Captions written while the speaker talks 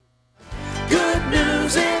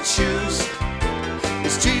shoes.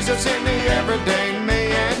 It's Jesus in the everyday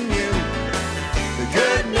me and you. The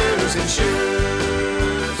good news in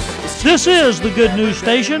shoes. This is the Good News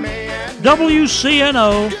Station,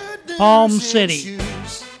 WCNO, Palm City.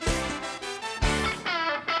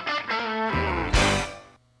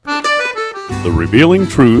 The Revealing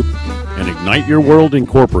Truth and Ignite Your World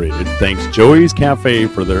Incorporated thanks Joey's Cafe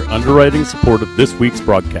for their underwriting support of this week's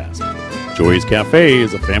broadcast. Joey's Cafe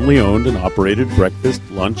is a family-owned and operated breakfast,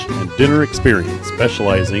 lunch, and dinner experience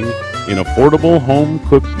specializing in affordable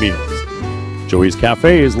home-cooked meals. Joey's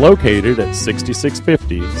Cafe is located at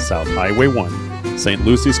 6650 South Highway 1, St.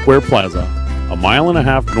 Lucie Square Plaza, a mile and a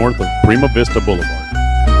half north of Prima Vista Boulevard.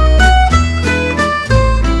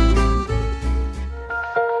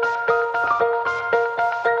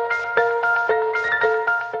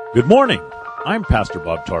 Good morning. I'm Pastor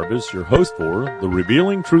Bob Tarbus, your host for the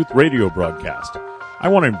Revealing Truth radio broadcast. I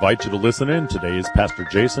want to invite you to listen in today as Pastor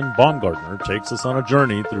Jason Baumgartner takes us on a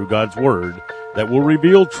journey through God's Word that will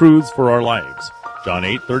reveal truths for our lives. John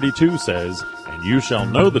 8:32 says, "And you shall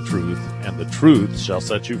know the truth, and the truth shall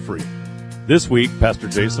set you free." This week, Pastor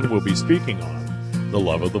Jason will be speaking on the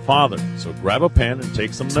love of the Father. So grab a pen and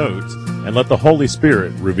take some notes, and let the Holy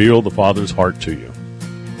Spirit reveal the Father's heart to you.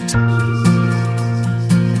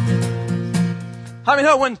 How many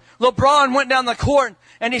know when LeBron went down the court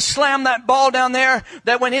and he slammed that ball down there,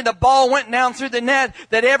 that when the ball went down through the net,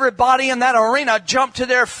 that everybody in that arena jumped to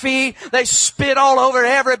their feet. They spit all over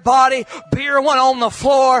everybody. Beer went on the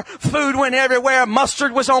floor. Food went everywhere.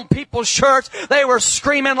 Mustard was on people's shirts. They were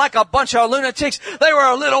screaming like a bunch of lunatics. They were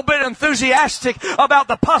a little bit enthusiastic about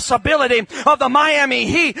the possibility of the Miami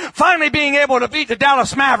Heat finally being able to beat the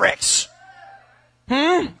Dallas Mavericks.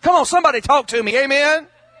 Come on, somebody talk to me. Amen?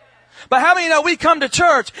 But how many know we come to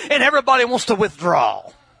church and everybody wants to withdraw?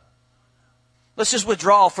 Let's just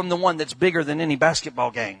withdraw from the one that's bigger than any basketball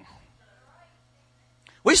game.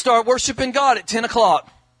 We start worshiping God at 10 o'clock.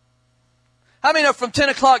 How many know from 10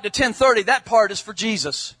 o'clock to 10:30, that part is for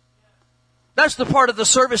Jesus? That's the part of the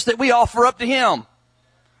service that we offer up to Him.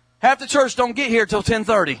 Half the church don't get here till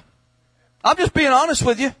 10:30. I'm just being honest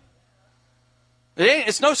with you.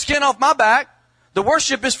 It's no skin off my back. The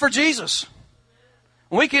worship is for Jesus.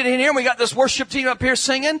 When we get in here and we got this worship team up here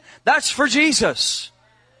singing, that's for Jesus.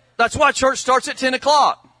 That's why church starts at 10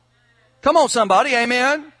 o'clock. Come on, somebody.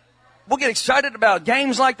 Amen. We'll get excited about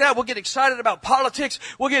games like that. We'll get excited about politics.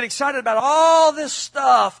 We'll get excited about all this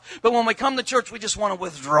stuff. But when we come to church, we just want to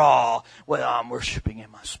withdraw. Well, I'm worshiping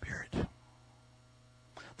in my spirit.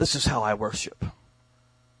 This is how I worship.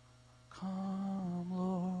 Come,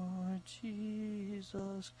 Lord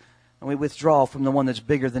Jesus. And we withdraw from the one that's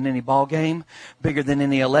bigger than any ball game, bigger than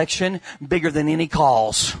any election, bigger than any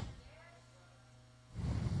calls.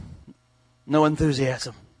 No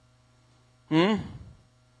enthusiasm. I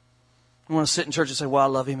want to sit in church and say, well, I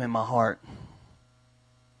love Him in my heart.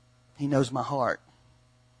 He knows my heart.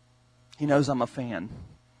 He knows I'm a fan.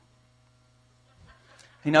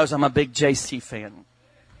 He knows I'm a big JC fan.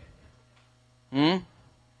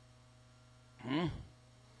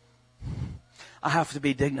 I have to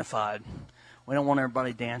be dignified. We don't want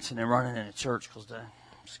everybody dancing and running in a church because they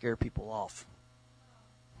scare people off.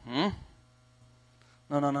 No.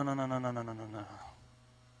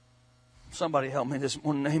 Somebody help me this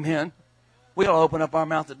morning, amen. We ought to open up our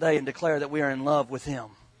mouth today and declare that we are in love with Him.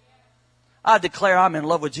 I declare I'm in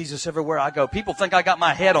love with Jesus everywhere I go. People think I got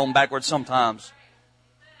my head on backwards sometimes.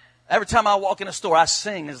 Every time I walk in a store, I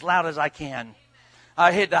sing as loud as I can.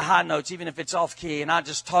 I hit the high notes, even if it's off key, and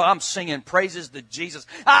I'm singing praises to Jesus.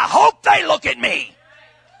 I hope they look at me.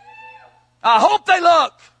 I hope they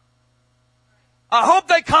look. I hope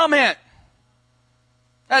they comment.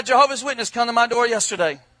 I had a Jehovah's Witness come to my door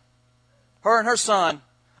yesterday. Her and her son,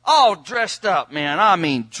 all dressed up, man. I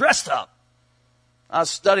mean, dressed up. I was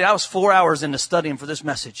studying. I was 4 hours into studying for this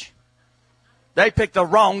message. They picked the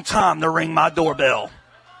wrong time to ring my doorbell.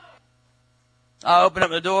 I opened up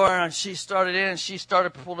the door, and she started in, and she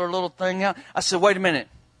started to pull her little thing out. I said, wait a minute.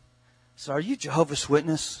 I said, are you Jehovah's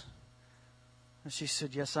Witness? And she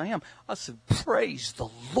said, yes, I am. I said, praise the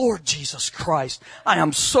Lord Jesus Christ. I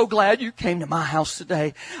am so glad you came to my house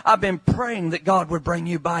today. I've been praying that God would bring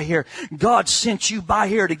you by here. God sent you by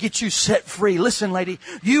here to get you set free. Listen, lady,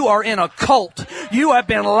 you are in a cult. You have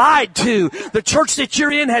been lied to. The church that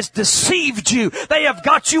you're in has deceived you. They have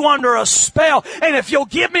got you under a spell. And if you'll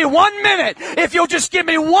give me 1 minute, if you'll just give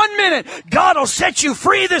me 1 minute, God will set you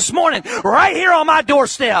free this morning right here on my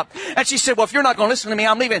doorstep. And she said, well, if you're not going to listen to me,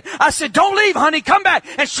 I'm leaving. I said, don't leave, honey. honey, come back.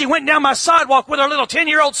 And she went down my sidewalk with her little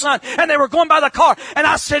 10-year-old son, and they were going by the car. And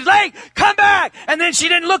I said, Lake, come back. And then she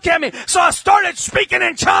didn't look at me. So I started speaking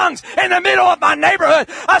in tongues in the middle of my neighborhood.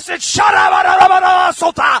 I said,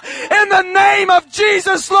 in the name of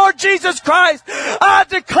Jesus, Lord Jesus Christ, I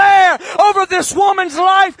declare over this woman's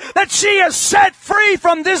life that she is set free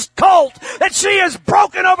from this cult, that she is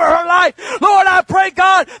broken over her life. Lord, I pray,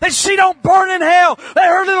 God, that she don't burn in hell, that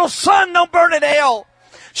her little son don't burn in hell.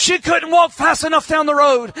 She couldn't walk fast enough down the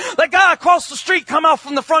road. The guy across the street come out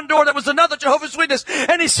from the front door that was another Jehovah's Witness,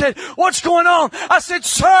 and he said, what's going on? I said,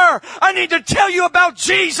 sir, I need to tell you about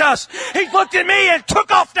Jesus. He looked at me and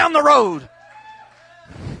took off down the road.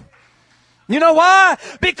 You know why?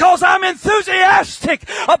 Because I'm enthusiastic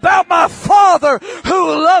about my Father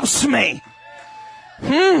who loves me.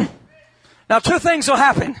 Now, two things will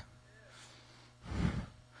happen.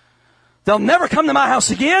 They'll never come to my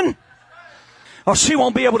house again, or she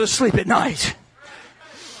won't be able to sleep at night.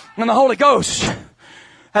 And the Holy Ghost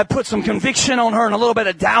had put some conviction on her and a little bit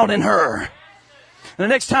of doubt in her. And the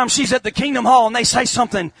next time she's at the Kingdom Hall and they say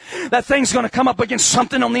something, that thing's going to come up against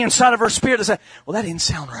something on the inside of her spirit and say, well, that didn't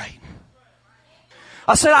sound right.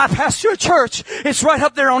 I said, I pastor a church. It's right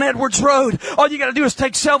up there on Edwards Road. All you got to do is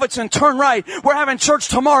take Selvets and turn right. We're having church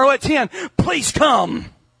tomorrow at 10. Please come.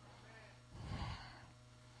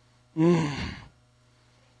 You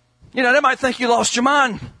know, they might think you lost your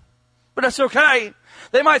mind, but that's okay.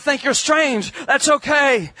 They might think you're strange. That's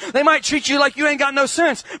okay. They might treat you like you ain't got no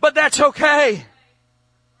sense, but that's okay.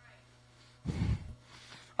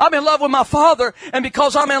 I'm in love with my Father, and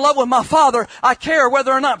because I'm in love with my Father, I care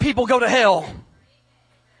whether or not people go to hell.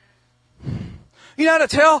 You know how to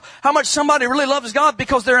tell how much somebody really loves God?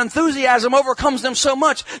 Because their enthusiasm overcomes them so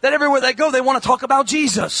much that everywhere they go, they want to talk about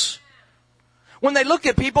Jesus. When they look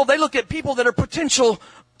at people that are potential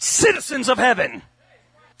citizens of heaven.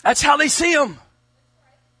 That's how they see them.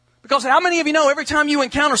 Because how many of you know every time you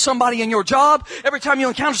encounter somebody in your job, every time you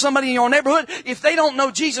encounter somebody in your neighborhood, if they don't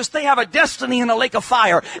know Jesus, they have a destiny in a lake of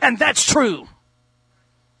fire. And that's true.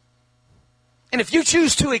 And if you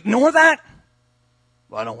choose to ignore that,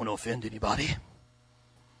 well, I don't want to offend anybody.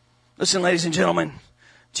 Listen, ladies and gentlemen,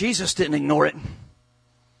 Jesus didn't ignore it.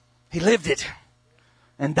 He lived it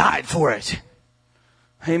and died for it.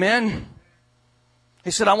 Amen. He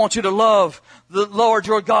said, I want you to love the Lord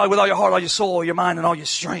your God with all your heart, all your soul, all your mind, and all your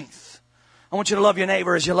strength. I want you to love your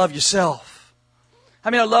neighbor as you love yourself. I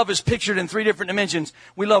mean, love is pictured in three different dimensions.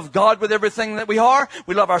 We love God with everything that we are.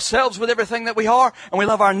 We love ourselves with everything that we are. And we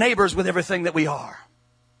love our neighbors with everything that we are.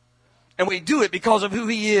 And we do it because of who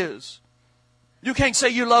He is. You can't say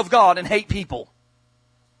you love God and hate people.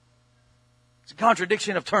 It's a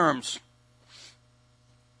contradiction of terms.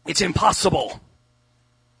 It's impossible.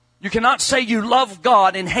 You cannot say you love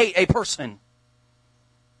God and hate a person.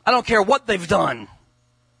 I don't care what they've done.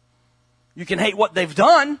 You can hate what they've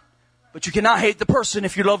done, but you cannot hate the person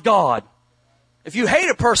if you love God. If you hate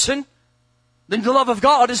a person, then the love of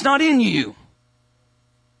God is not in you.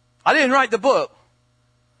 I didn't write the book.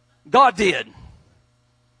 God did.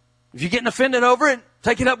 If you're getting offended over it,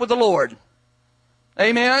 take it up with the Lord.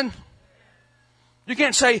 Amen. You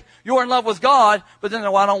can't say you're in love with God, but then,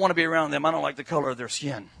 well, I don't want to be around them. I don't like the color of their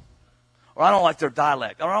skin. Or I don't like their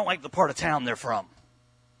dialect. Or I don't like the part of town they're from.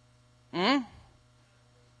 There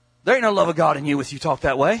ain't no love of God in you if you talk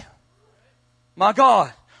that way. My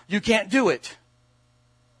God, you can't do it.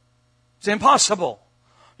 It's impossible.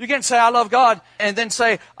 You can't say I love God and then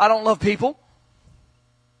say I don't love people.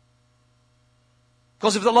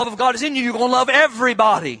 Because if the love of God is in you, you're going to love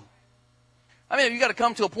everybody. I mean, you got to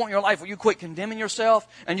come to a point in your life where you quit condemning yourself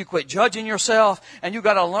and you quit judging yourself, and you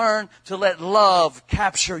got to learn to let love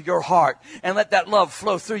capture your heart and let that love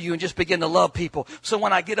flow through you and just begin to love people. So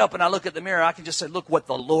when I get up and I look at the mirror, I can just say, look what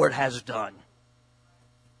the Lord has done.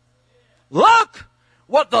 Look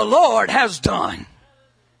what the Lord has done.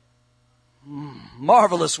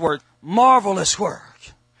 Marvelous work. Marvelous work.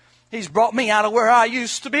 He's brought me out of where I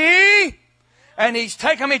used to be, and He's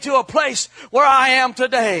taken me to a place where I am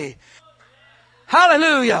today.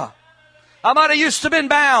 Hallelujah. I might have used to been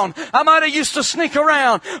bound. I might have used to sneak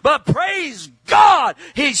around. But praise God,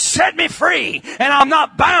 He set me free, and I'm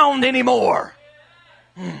not bound anymore.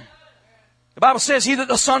 The Bible says, he that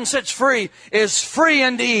the Son sets free is free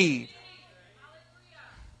indeed.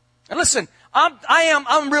 And listen,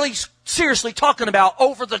 I'm really seriously talking about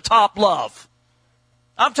over-the-top love.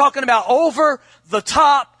 I'm talking about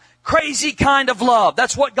over-the-top crazy kind of love.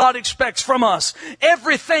 That's what God expects from us.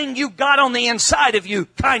 Everything you got on the inside of you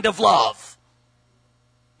kind of love.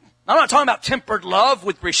 I'm not talking about tempered love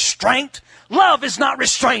with restraint. Love is not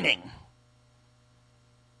restraining.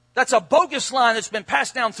 That's a bogus line that's been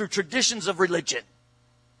passed down through traditions of religion.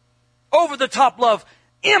 Over-the-top love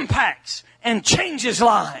impacts and changes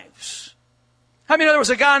lives. How many know there was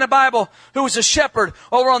a guy in the Bible who was a shepherd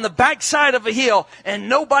over on the backside of a hill, and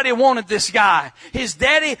nobody wanted this guy? His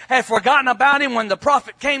daddy had forgotten about him when the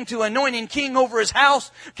prophet came to anoint him king over his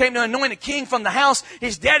house, came to anoint a king from the house.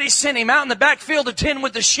 His daddy sent him out in the backfield to tend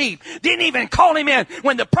with the sheep. Didn't even call him in.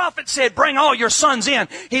 When the prophet said, bring all your sons in,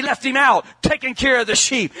 he left him out taking care of the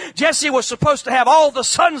sheep. Jesse was supposed to have all the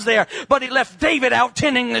sons there, but he left David out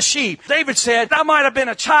tending the sheep. David said, I might have been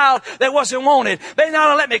a child that wasn't wanted. They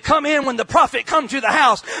not let me come in when the prophet comes to the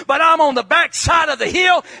house, but I'm on the back side of the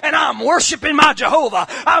hill and I'm worshiping my Jehovah.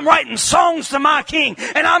 I'm writing songs to my King,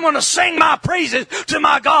 and I'm going to sing my praises to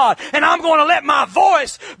my God, and I'm going to let my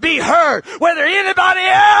voice be heard whether anybody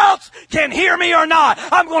else can hear me or not.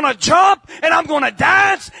 I'm going to jump and I'm going to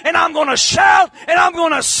dance and I'm going to shout and I'm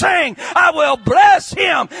going to sing. I will bless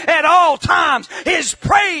him at all times. His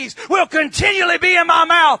praise will continually be in my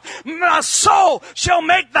mouth. My soul shall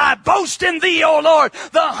make thy boast in thee, O Lord.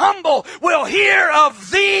 The humble will hear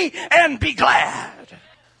of thee and be glad.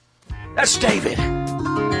 That's David.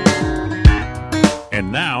 And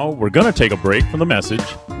now we're going to take a break from the message.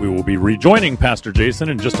 We will be rejoining Pastor Jason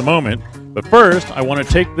in just a moment. But first, I want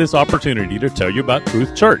to take this opportunity to tell you about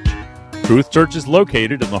Truth Church. Truth Church is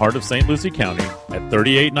located in the heart of St. Lucie County at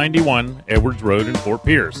 3891 Edwards Road in Fort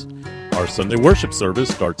Pierce. Our Sunday worship service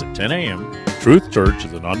starts at 10 a.m. Truth Church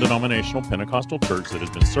is a non-denominational Pentecostal church that has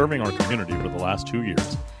been serving our community for the last 2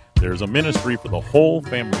 years. There's a ministry for the whole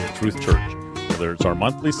family at Truth Church. Whether it's our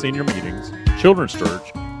monthly senior meetings, children's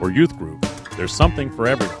church, or youth group, there's something for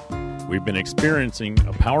everyone. We've been experiencing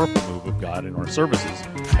a powerful move of God in our services,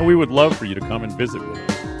 and we would love for you to come and visit with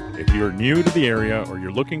us. If you're new to the area or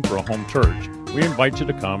you're looking for a home church, we invite you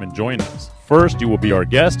to come and join us. First, you will be our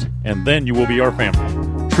guest, and then you will be our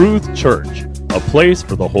family. Truth Church, a place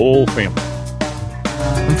for the whole family.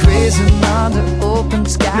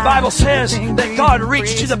 The Bible says that God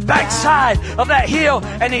reached to the backside of that hill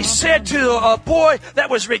and he said to a boy that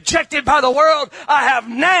was rejected by the world, I have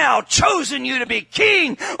now chosen you to be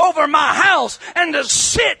king over my house and to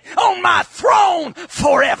sit on my throne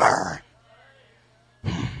forever.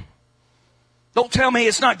 Don't tell me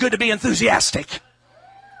it's not good to be enthusiastic.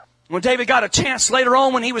 When David got a chance later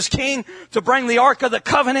on when he was king to bring the Ark of the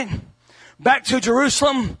Covenant back to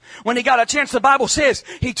Jerusalem, when he got a chance, the Bible says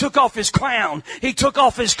he took off his crown, he took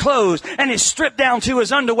off his clothes, and he stripped down to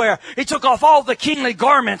his underwear. He took off all the kingly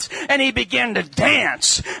garments, and he began to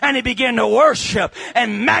dance, and he began to worship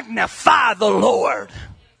and magnify the Lord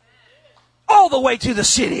all the way to the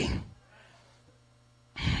city.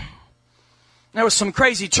 There was some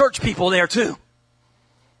crazy church people there too.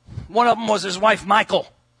 One of them was his wife, Michal,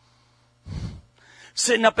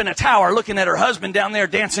 sitting up in a tower looking at her husband down there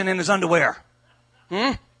dancing in his underwear.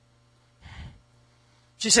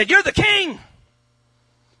 She said, you're the king.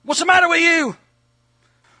 What's the matter with you?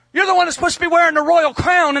 You're the one that's supposed to be wearing the royal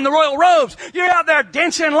crown and the royal robes. You're out there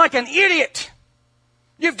dancing like an idiot.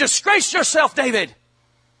 You've disgraced yourself, David.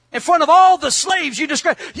 In front of all the slaves, you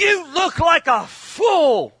look like a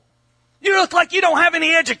fool. You look like you don't have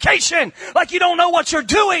any education, like you don't know what you're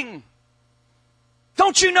doing.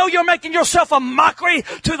 Don't you know you're making yourself a mockery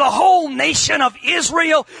to the whole nation of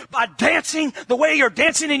Israel by dancing the way you're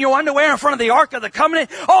dancing in your underwear in front of the Ark of the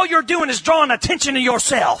Covenant? All you're doing is drawing attention to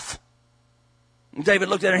yourself. And David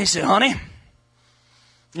looked at her and he said, honey,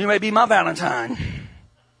 you may be my Valentine,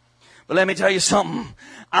 but let me tell you something.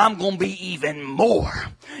 I'm going to be even more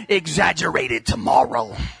exaggerated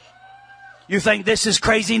tomorrow. You think this is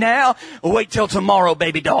crazy now? Wait till tomorrow,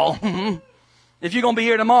 baby doll. If you're going to be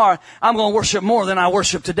here tomorrow, I'm going to worship more than I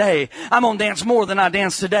worship today. I'm going to dance more than I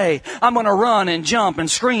dance today. I'm going to run and jump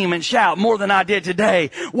and scream and shout more than I did today.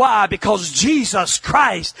 Why? Because Jesus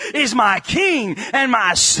Christ is my King and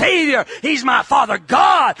my Savior. He's my Father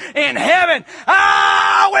God in heaven.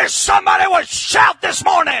 I wish somebody would shout this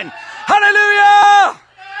morning. Hallelujah!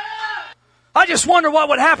 I just wonder what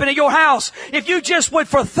would happen at your house if you just would,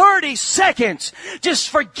 for 30 seconds, just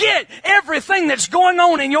forget everything that's going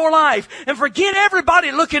on in your life and forget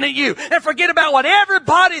everybody looking at you and forget about what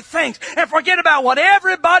everybody thinks and forget about what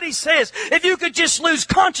everybody says. If you could just lose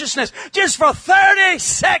consciousness just for 30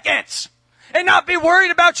 seconds and not be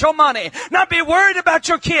worried about your money, not be worried about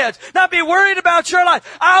your kids, not be worried about your life.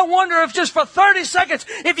 I wonder if just for 30 seconds,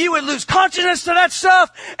 if you would lose consciousness to that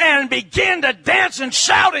stuff and begin to dance and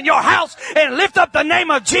shout in your house and lift up the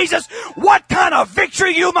name of Jesus, what kind of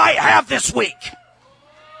victory you might have this week.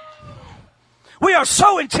 We are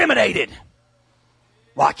so intimidated.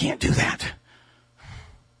 Well, I can't do that.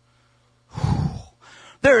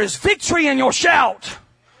 There is victory in your shout.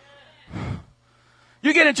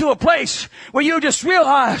 You get into a place where you just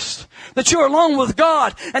realize that you're alone with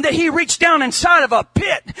God and that He reached down inside of a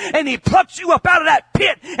pit and He plucked you up out of that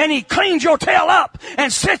pit and He cleaned your tail up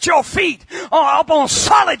and set your feet up on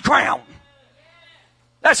solid ground.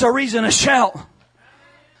 That's a reason to shout.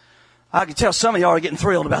 I can tell some of y'all are getting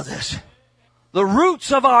thrilled about this. The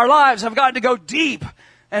roots of our lives have got to go deep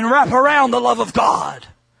and wrap around the love of God.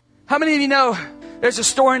 How many of you know there's a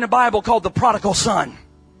story in the Bible called the prodigal son?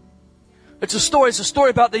 It's a story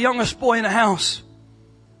about the youngest boy in the house.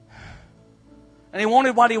 And he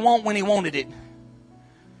wanted what he wanted when he wanted it.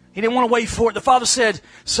 He didn't want to wait for it. The father said,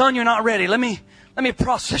 son, you're not ready. Let me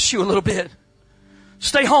process you a little bit.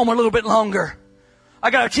 Stay home a little bit longer. I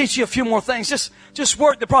got to teach you a few more things. Just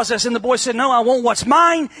work the process. And the boy said, no, I want what's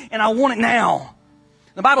mine and I want it now.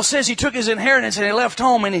 The Bible says he took his inheritance and he left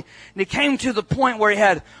home and he came to the point where he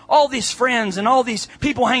had all these friends and all these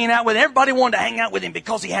people hanging out with him. Everybody wanted to hang out with him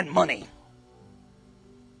because he had money.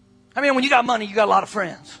 I mean, when you got money, you got a lot of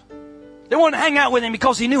friends. They wanted to hang out with him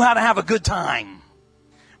because he knew how to have a good time.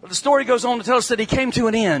 But the story goes on to tell us that he came to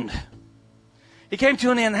an end. He came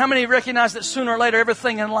to an end. How many recognize that sooner or later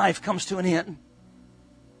everything in life comes to an end?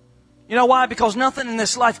 You know why? Because nothing in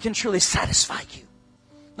this life can truly satisfy you.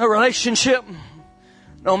 No relationship,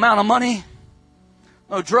 no amount of money,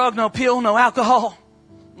 no drug, no pill, no alcohol,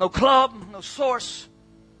 no club, no source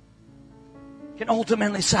can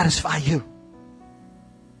ultimately satisfy you.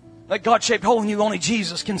 That God-shaped hole in you only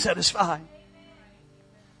Jesus can satisfy.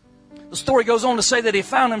 The story goes on to say that he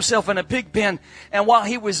found himself in a pig pen, and while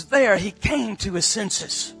he was there, he came to his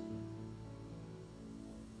senses.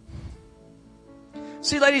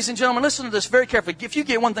 See, ladies and gentlemen, listen to this very carefully. If you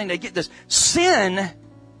get one thing, they get this. Sin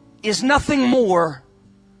is nothing more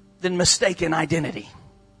than mistaken identity.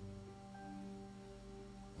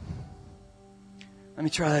 Let me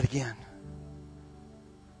try that again.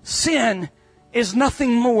 Sin is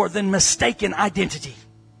nothing more than mistaken identity.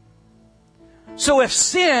 So if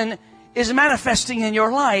sin is manifesting in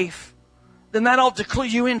your life, then that ought to clue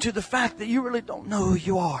you into the fact that you really don't know who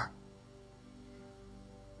you are.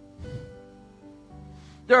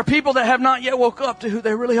 There are people that have not yet woke up to who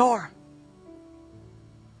they really are.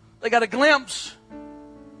 They got a glimpse.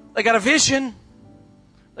 They got a vision.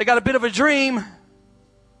 They got a bit of a dream.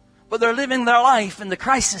 But they're living their life in the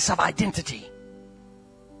crisis of identity.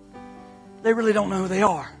 They really don't know who they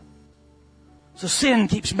are. So sin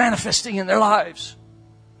keeps manifesting in their lives.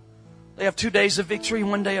 They have 2 days of victory,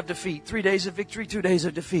 1 day of defeat. 3 days of victory, 2 days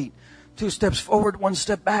of defeat. 2 steps forward, 1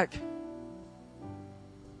 step back.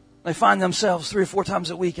 They find themselves 3 or 4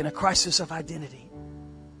 times a week in a crisis of identity.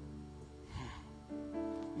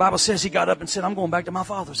 The Bible says he got up and said, I'm going back to my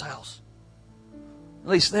father's house. At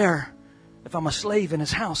least there, if I'm a slave in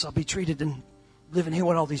his house, I'll be treated and living here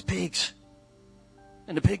with all these pigs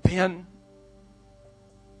in the pig pen.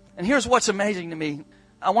 And here's what's amazing to me.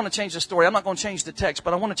 I want to change the story. I'm not going to change the text,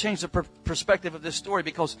 but I want to change the perspective of this story,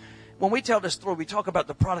 because when we tell this story, we talk about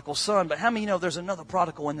the prodigal son. But how many know there's another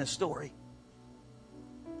prodigal in this story?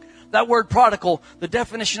 That word prodigal, the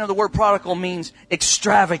definition of the word prodigal means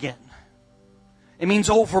extravagant. It means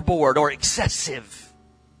overboard or excessive.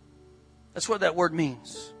 That's what that word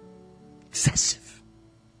means. Excessive,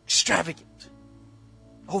 extravagant,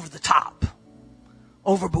 over the top,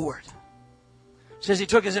 overboard. It says he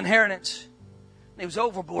took his inheritance and he was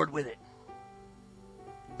overboard with it.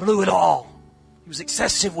 Blew it all. He was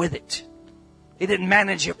excessive with it. He didn't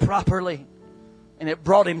manage it properly, and it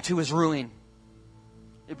brought him to his ruin.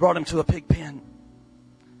 It brought him to a pig pen.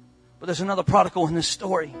 But there's another prodigal in this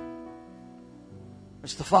story.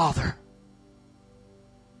 It's the father.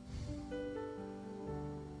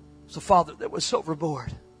 It's the father that was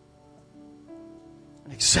overboard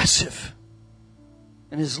and excessive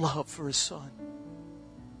in his love for his son.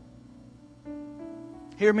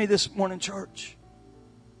 Hear me this morning, church.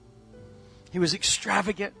 He was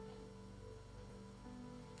extravagant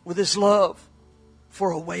with his love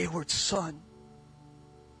for a wayward son.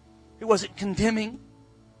 He wasn't condemning.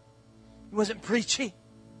 He wasn't preaching.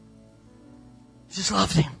 He just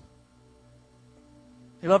loved him.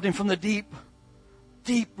 He loved him from the deep,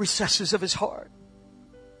 deep recesses of his heart.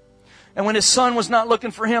 And when his son was not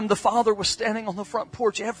looking for him, the father was standing on the front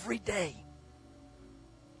porch every day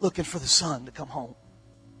looking for the son to come home.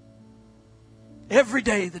 Every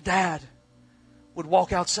day the dad would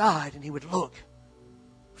walk outside and he would look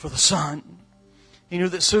for the son. He knew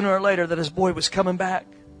that sooner or later that his boy was coming back.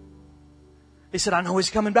 He said, I know he's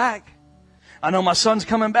coming back. I know my son's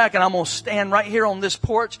coming back, and I'm going to stand right here on this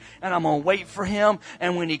porch and I'm going to wait for him.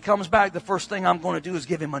 And when he comes back, the first thing I'm going to do is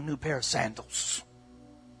give him a new pair of sandals.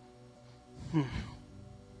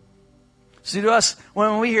 See, to us,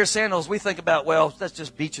 when we hear sandals, we think about, well, that's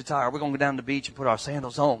just beach attire. We're going to go down to the beach and put our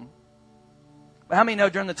sandals on. But how many know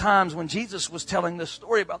during the times when Jesus was telling this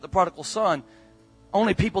story about the prodigal son,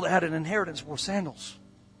 only people that had an inheritance wore sandals?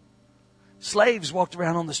 Slaves walked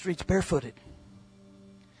around on the streets barefooted.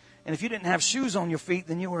 And if you didn't have shoes on your feet,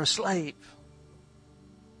 then you were a slave.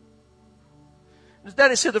 His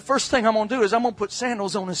daddy said, the first thing I'm going to do is I'm going to put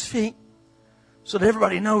sandals on his feet so that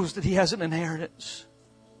everybody knows that he has an inheritance.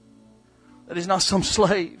 That he's not some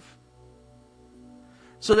slave.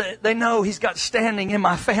 So that they know he's got standing in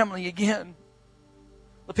my family again.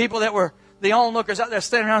 The people that were the onlookers out there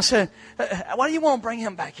standing around said, why do you want to bring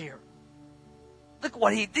him back here? Look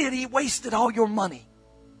what he did. He wasted all your money.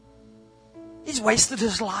 He's wasted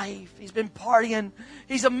his life. He's been partying.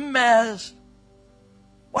 He's a mess.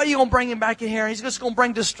 Why are you going to bring him back in here? He's just going to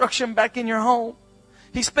bring destruction back in your home.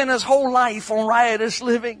 He spent his whole life on riotous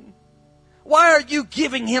living. Why are you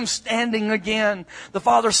giving him standing again? The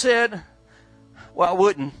father said, well, I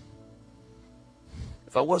wouldn't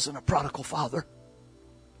if I wasn't a prodigal father.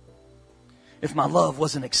 If my love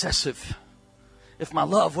wasn't excessive. If my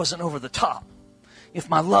love wasn't over the top. If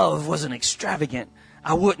my love wasn't extravagant,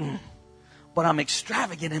 I wouldn't. But I'm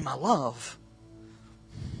extravagant in my love.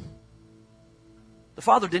 The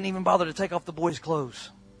father didn't even bother to take off the boy's clothes.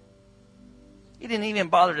 He didn't even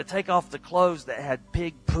bother to take off the clothes that had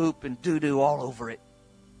pig poop and doo-doo all over it.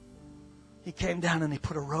 He came down and he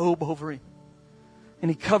put a robe over him. And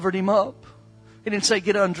he covered him up. He didn't say,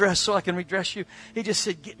 get undressed so I can redress you. He just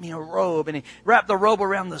said, get me a robe. And he wrapped the robe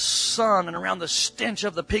around the sun and around the stench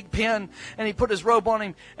of the pig pen. And he put his robe on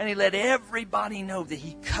him. And he let everybody know that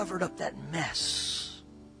he covered up that mess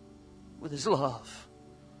with his love.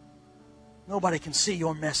 Nobody can see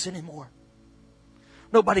your mess anymore.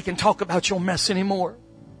 Nobody can talk about your mess anymore.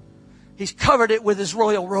 He's covered it with his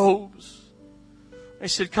royal robes. He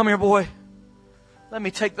said, come here, boy. Let me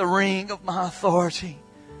take the ring of my authority.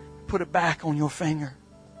 Put it back on your finger.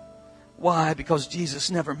 Why? Because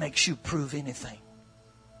Jesus never makes you prove anything.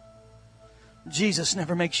 Jesus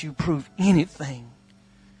never makes you prove anything.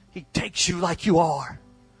 He takes you like you are.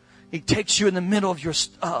 He takes you in the middle of your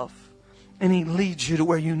stuff. And He leads you to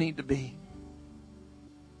where you need to be.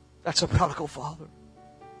 That's a prodigal father.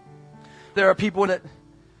 There are people that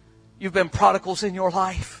you've been prodigals in your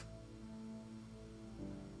life.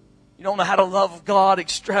 You don't know how to love God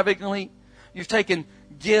extravagantly. You've taken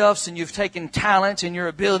gifts and you've taken talents and your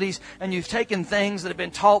abilities and you've taken things that have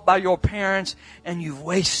been taught by your parents and you've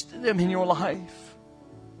wasted them in your life.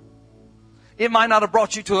 It might not have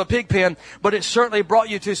brought you to a pig pen, but it certainly brought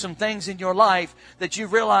you to some things in your life that you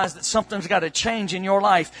realize that something's got to change in your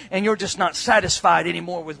life and you're just not satisfied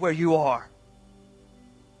anymore with where you are.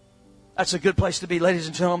 That's a good place to be, ladies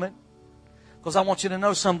and gentlemen, because I want you to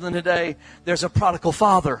know something today. There's a prodigal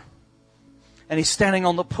father, and he's standing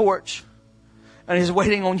on the porch, and he's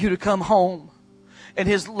waiting on you to come home. And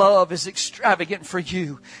His love is extravagant for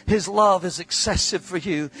you. His love is excessive for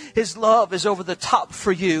you. His love is over the top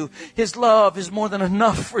for you. His love is more than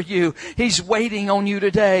enough for you. He's waiting on you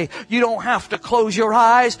today. You don't have to close your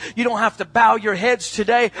eyes. You don't have to bow your heads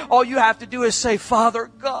today. All you have to do is say, Father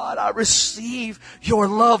God, I receive your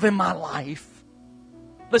love in my life.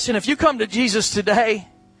 Listen, if you come to Jesus today,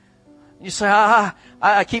 you say,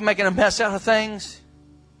 I keep making a mess out of things,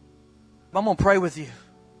 I'm going to pray with you.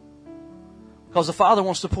 Because the Father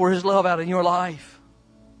wants to pour His love out in your life.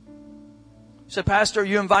 You say, Pastor, are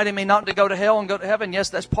you inviting me not to go to hell and go to heaven? Yes,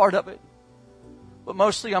 that's part of it. But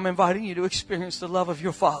mostly I'm inviting you to experience the love of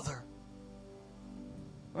your Father.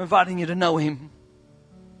 I'm inviting you to know Him.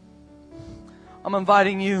 I'm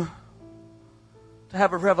inviting you to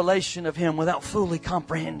have a revelation of Him without fully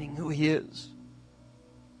comprehending who He is.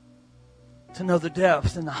 To know the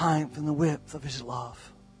depth and the height and the width of His love.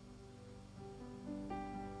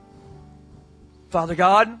 Father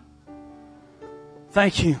God,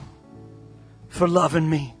 thank you for loving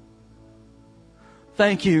me.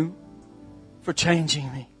 Thank you for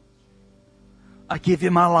changing me. I give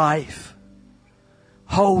you my life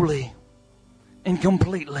wholly and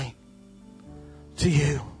completely to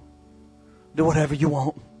you. Do whatever you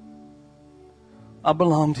want. I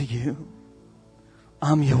belong to you.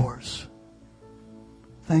 I'm yours.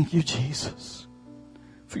 Thank you, Jesus,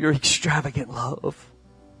 for your extravagant love.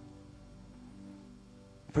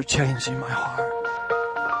 For changing my heart,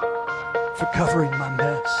 for covering my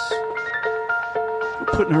mess, for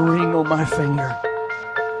putting a ring on my finger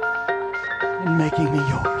and making me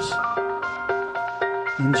yours.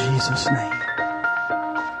 In Jesus' name,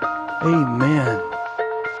 amen.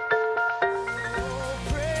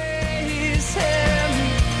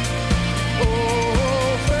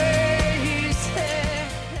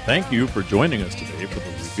 Thank you for joining us today for the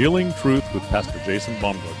Revealing Truth with Pastor Jason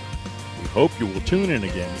Baumgartner. We hope you will tune in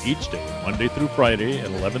again each day, Monday through Friday at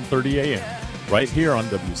 11:30 a.m., right here on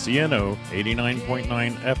WCNO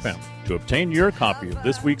 89.9 FM. To obtain your copy of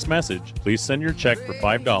this week's message, please send your check for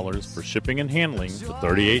 $5 for shipping and handling to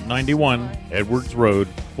 3891 Edwards Road,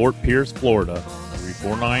 Fort Pierce, Florida,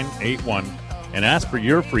 34981, and ask for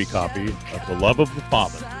your free copy of The Love of the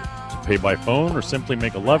Father. To pay by phone or simply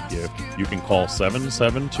make a love gift, you can call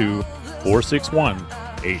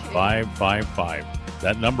 772-461-8555.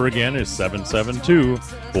 That number again is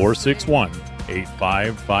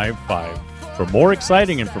 772-461-8555. For more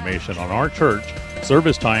exciting information on our church,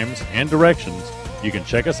 service times, and directions, you can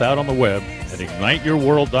check us out on the web at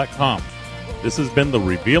igniteyourworld.com. This has been The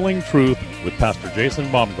Revealing Truth with Pastor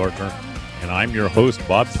Jason Baumgartner, and I'm your host,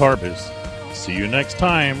 Bob Tarbis. See you next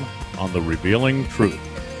time on The Revealing Truth.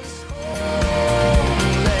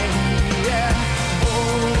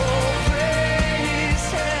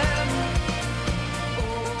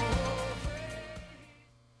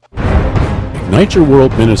 Ignite Your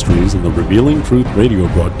World Ministries and the Revealing Truth radio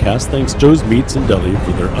broadcast thanks Joe's Meats and Deli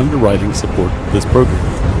for their underwriting support of this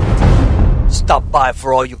program. Stop by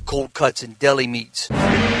for all your cold cuts and deli meats.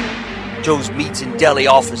 Joe's Meats and Deli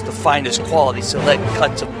offers the finest quality select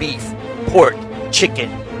cuts of beef, pork, chicken,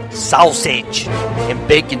 sausage, and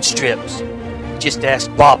bacon strips. Just ask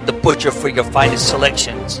Bob the Butcher for your finest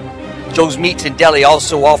selections. Joe's Meats and Deli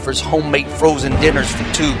also offers homemade frozen dinners for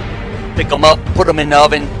two. Pick them up, put them in the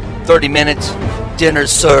oven, 30 minutes, dinner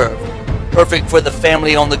served. Perfect for the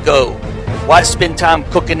family on the go. Why spend time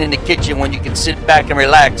cooking in the kitchen when you can sit back and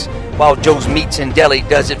relax while Joe's Meats and Deli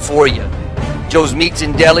does it for you? Joe's Meats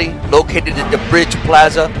and Deli, located at the Bridge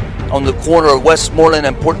Plaza on the corner of Westmoreland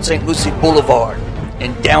and Port St. Lucie Boulevard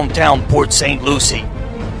in downtown Port St. Lucie.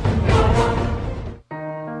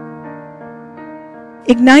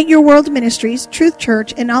 Ignite Your World Ministries, Truth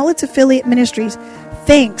Church, and all its affiliate ministries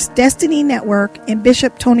thanks Destiny Network and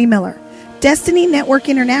Bishop Tony Miller. Destiny Network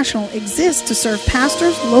International exists to serve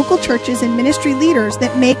pastors, local churches, and ministry leaders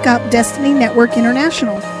that make up Destiny Network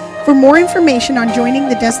International. For more information on joining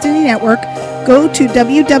the Destiny Network, go to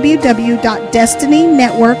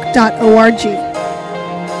www.destinynetwork.org.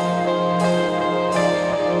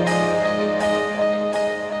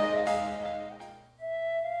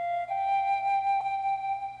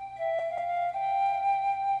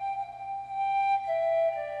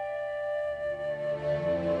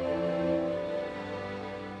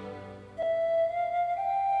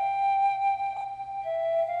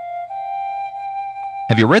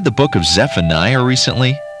 Have you read the book of Zephaniah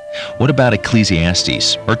recently? What about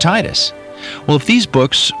Ecclesiastes or Titus? Well, if these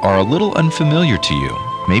books are a little unfamiliar to you,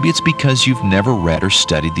 maybe it's because you've never read or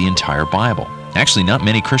studied the entire Bible. Actually, not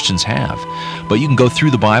many Christians have. But you can go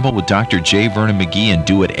through the Bible with Dr. J. Vernon McGee and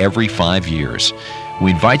do it every 5 years.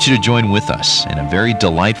 We invite you to join with us in a very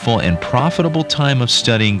delightful and profitable time of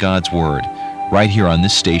studying God's Word, right here on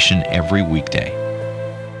this station every weekday.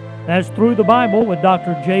 That's Through the Bible with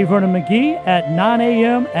Dr. J. Vernon McGee at 9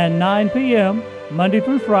 a.m. and 9 p.m. Monday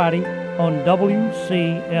through Friday on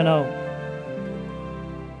WCNO.